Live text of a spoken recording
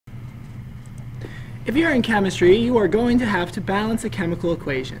If you're in chemistry, you are going to have to balance a chemical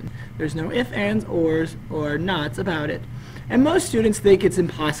equation. There's no ifs, ands, ors, or nots about it. And most students think it's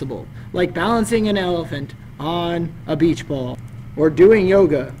impossible, like balancing an elephant on a beach ball, or doing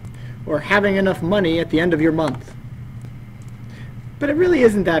yoga, or having enough money at the end of your month. But it really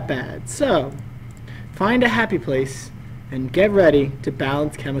isn't that bad. So, find a happy place and get ready to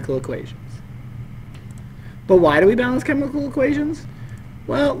balance chemical equations. But why do we balance chemical equations?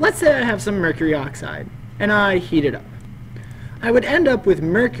 Well, let's say I have some mercury oxide, and I heat it up. I would end up with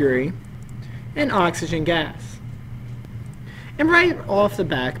mercury and oxygen gas. And right off the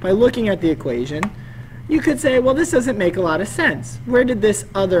bat, by looking at the equation, you could say, well, this doesn't make a lot of sense. Where did this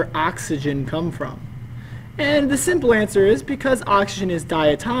other oxygen come from? And the simple answer is because oxygen is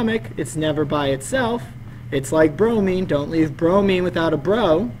diatomic, it's never by itself. It's like bromine, don't leave bromine without a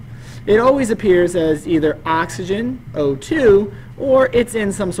bro. It always appears as either oxygen, O2, or it's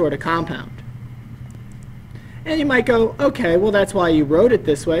in some sort of compound. And you might go, okay, well that's why you wrote it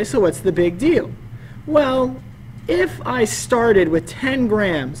this way, so what's the big deal? Well, if I started with 10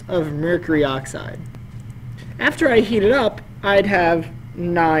 grams of mercury oxide, after I heat it up, I'd have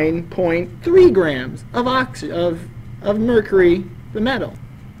 9.3 grams of mercury, the metal.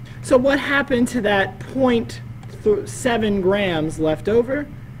 So what happened to that 0.7 grams left over?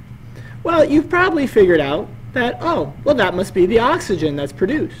 Well, you've probably figured out that, oh, well, that must be the oxygen that's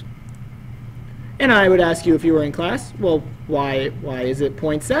produced. And I would ask you if you were in class, well, why is it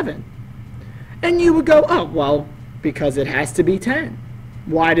 0.7? And you would go, oh, well, because it has to be 10.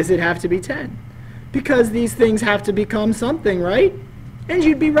 Why does it have to be 10? Because these things have to become something, right? And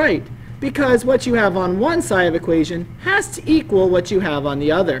you'd be right, because what you have on one side of the equation has to equal what you have on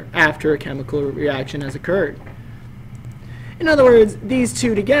the other after a chemical reaction has occurred. In other words, these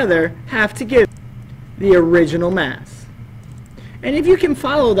two together have to give the original mass. And if you can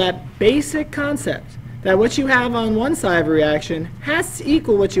follow that basic concept, that what you have on one side of a reaction has to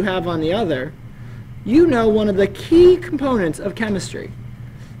equal what you have on the other, you know one of the key components of chemistry,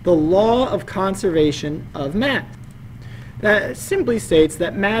 the law of conservation of mass. That simply states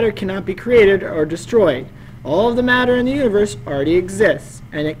that matter cannot be created or destroyed. All of the matter in the universe already exists,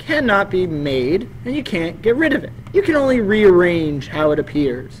 and it cannot be made, and you can't get rid of it. You can only rearrange how it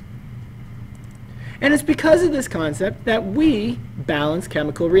appears. And it's because of this concept that we balance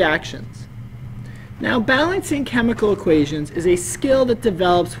chemical reactions. Now, balancing chemical equations is a skill that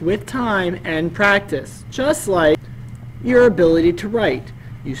develops with time and practice, just like your ability to write.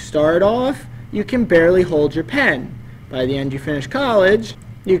 You start off, you can barely hold your pen. By the end you finish college,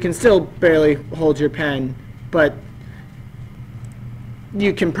 you can still barely hold your pen, but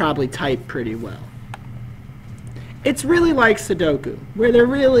you can probably type pretty well. It's really like Sudoku, where there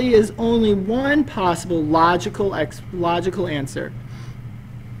really is only one possible logical answer.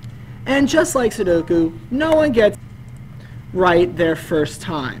 And just like Sudoku, no one gets right their first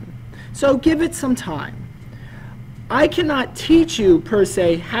time. So give it some time. I cannot teach you, per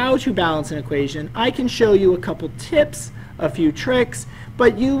se, how to balance an equation. I can show you a couple tips, a few tricks,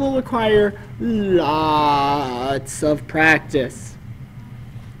 but you will require lots of practice.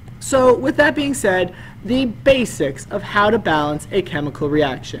 So, with that being said, the basics of how to balance a chemical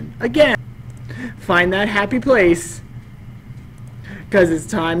reaction. Again, find that happy place, because it's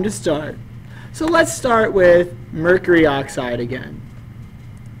time to start. So let's start with mercury oxide again.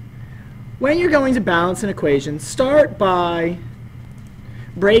 When you're going to balance an equation, start by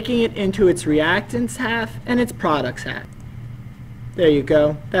breaking it into its reactants half and its products half. There you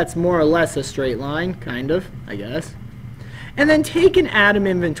go. That's more or less a straight line, kind of, I guess. And then take an atom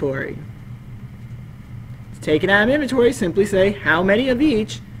inventory. To take an atom inventory, simply say how many of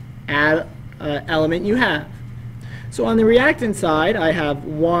each element you have. So on the reactant side, I have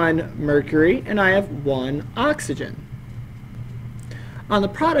 1 mercury and I have 1 oxygen. On the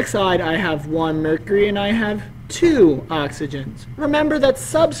product side, I have 1 mercury and I have 2 oxygens. Remember that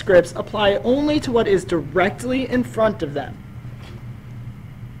subscripts apply only to what is directly in front of them.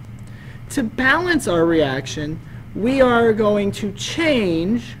 To balance our reaction, we are going to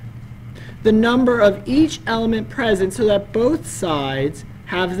change the number of each element present so that both sides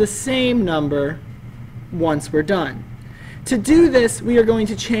have the same number once we're done. To do this, we are going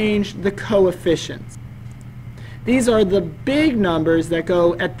to change the coefficients. These are the big numbers that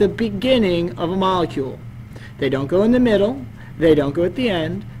go at the beginning of a molecule. They don't go in the middle, they don't go at the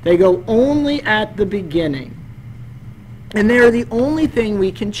end, they go only at the beginning. And they are the only thing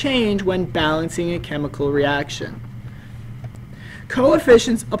we can change when balancing a chemical reaction.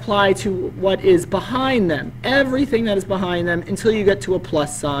 Coefficients apply to what is behind them, everything that is behind them, until you get to a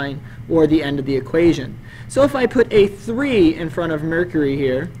plus sign or the end of the equation. So if I put a 3 in front of mercury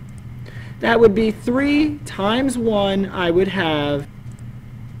here, That would be 3 times 1. I would have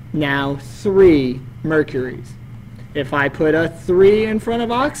now 3 mercuries. If I put a 3 in front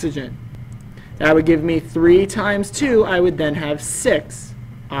of oxygen, that would give me 3 times 2. I would then have 6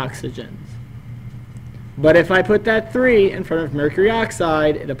 oxygens. But if I put that 3 in front of mercury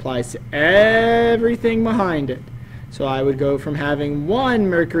oxide, it applies to everything behind it. So I would go from having 1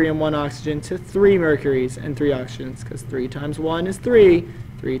 mercury and 1 oxygen to 3 mercuries and 3 oxygens, because 3 times 1 is 3,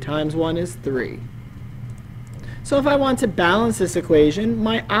 3 times 1 is 3. So if I want to balance this equation,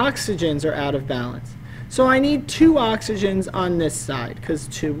 my oxygens are out of balance. So I need 2 oxygens on this side, because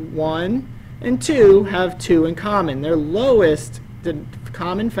 1 and 2 have 2 in common. Their lowest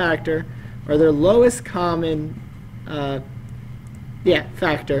common factor, or their lowest common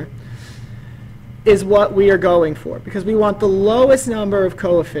factor, is what we are going for, because we want the lowest number of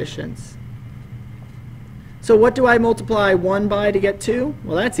coefficients. So what do I multiply 1 by to get 2?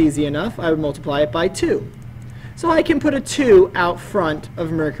 Well, that's easy enough. I would multiply it by 2. So I can put a 2 out front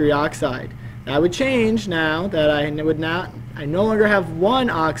of mercury oxide. That would change now that I no longer have 1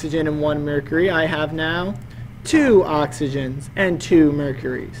 oxygen and 1 mercury. I have now 2 oxygens and 2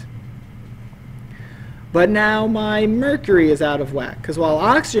 mercuries. But now my mercury is out of whack, because while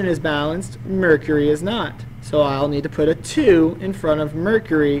oxygen is balanced, mercury is not. So I'll need to put a 2 in front of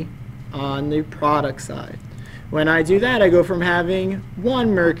mercury on the product side. When I do that, I go from having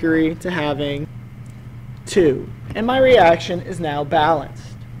 1 mercury to having 2. And my reaction is now balanced.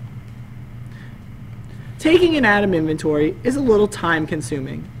 Taking an atom inventory is a little time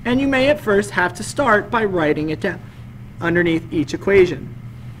consuming, and you may at first have to start by writing it down underneath each equation.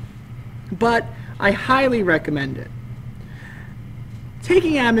 But I highly recommend it.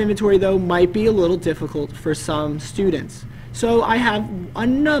 Taking atom inventory, though, might be a little difficult for some students. So I have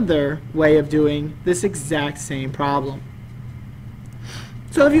another way of doing this exact same problem.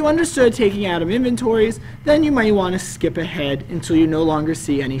 So if you understood taking atom inventories, then you might want to skip ahead until you no longer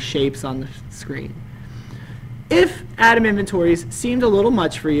see any shapes on the screen. If atom inventories seemed a little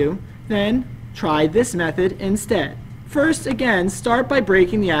much for you, then try this method instead. First, again, start by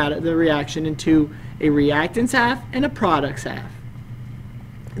breaking the reaction into a reactants half and a products half.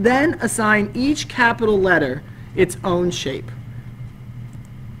 Then assign each capital letter its own shape.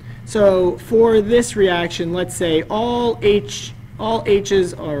 So for this reaction, let's say all H's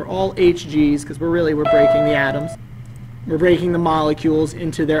are all Hg's, because we're breaking the atoms. We're breaking the molecules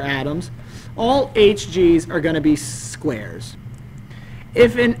into their atoms. All Hg's are going to be squares.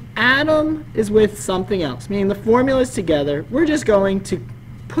 If an atom is with something else, meaning the formulas together, we're just going to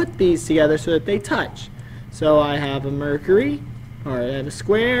put these together so that they touch. So I have a mercury, or I have a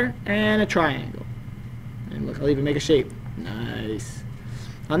square, and a triangle. And look, I'll even make a shape. Nice.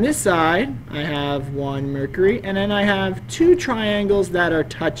 On this side, I have 1 mercury, and then I have 2 triangles that are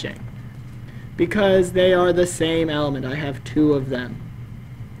touching. Because they are the same element, I have 2 of them.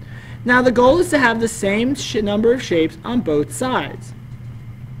 Now the goal is to have the same number of shapes on both sides.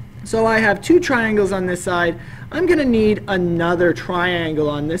 So I have 2 triangles on this side. I'm going to need another triangle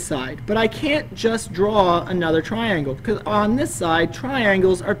on this side. But I can't just draw another triangle, because on this side,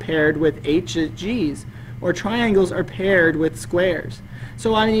 triangles are paired with HGs, or triangles are paired with squares.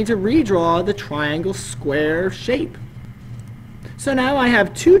 So I need to redraw the triangle square shape. So now I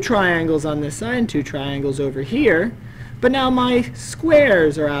have 2 triangles on this side and 2 triangles over here. But now my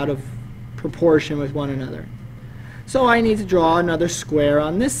squares are out of proportion with one another. So I need to draw another square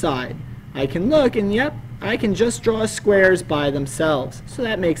on this side. I can look and yep, I can just draw squares by themselves. So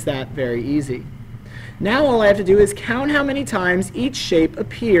that makes that very easy. Now all I have to do is count how many times each shape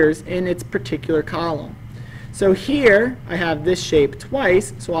appears in its particular column. So here I have this shape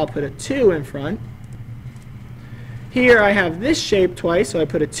twice, so I'll put a 2 in front. Here I have this shape twice, so I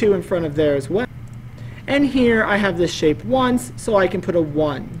put a 2 in front of there as well. And here I have this shape once, so I can put a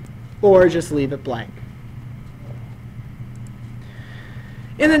 1, or just leave it blank.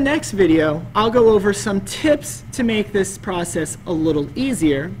 In the next video, I'll go over some tips to make this process a little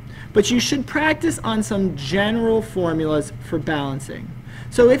easier, but you should practice on some general formulas for balancing.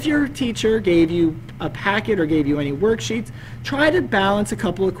 So if your teacher gave you a packet or gave you any worksheets, try to balance a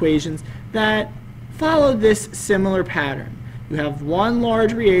couple equations that follow this similar pattern. You have 1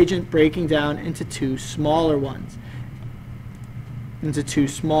 large reagent breaking down into 2 smaller ones, into 2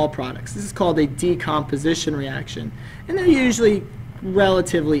 small products. This is called a decomposition reaction, and they're usually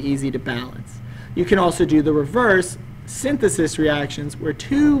relatively easy to balance. You can also do the reverse, synthesis reactions, where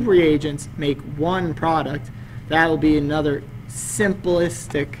 2 reagents make 1 product. That will be another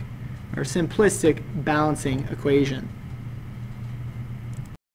simplistic balancing equation.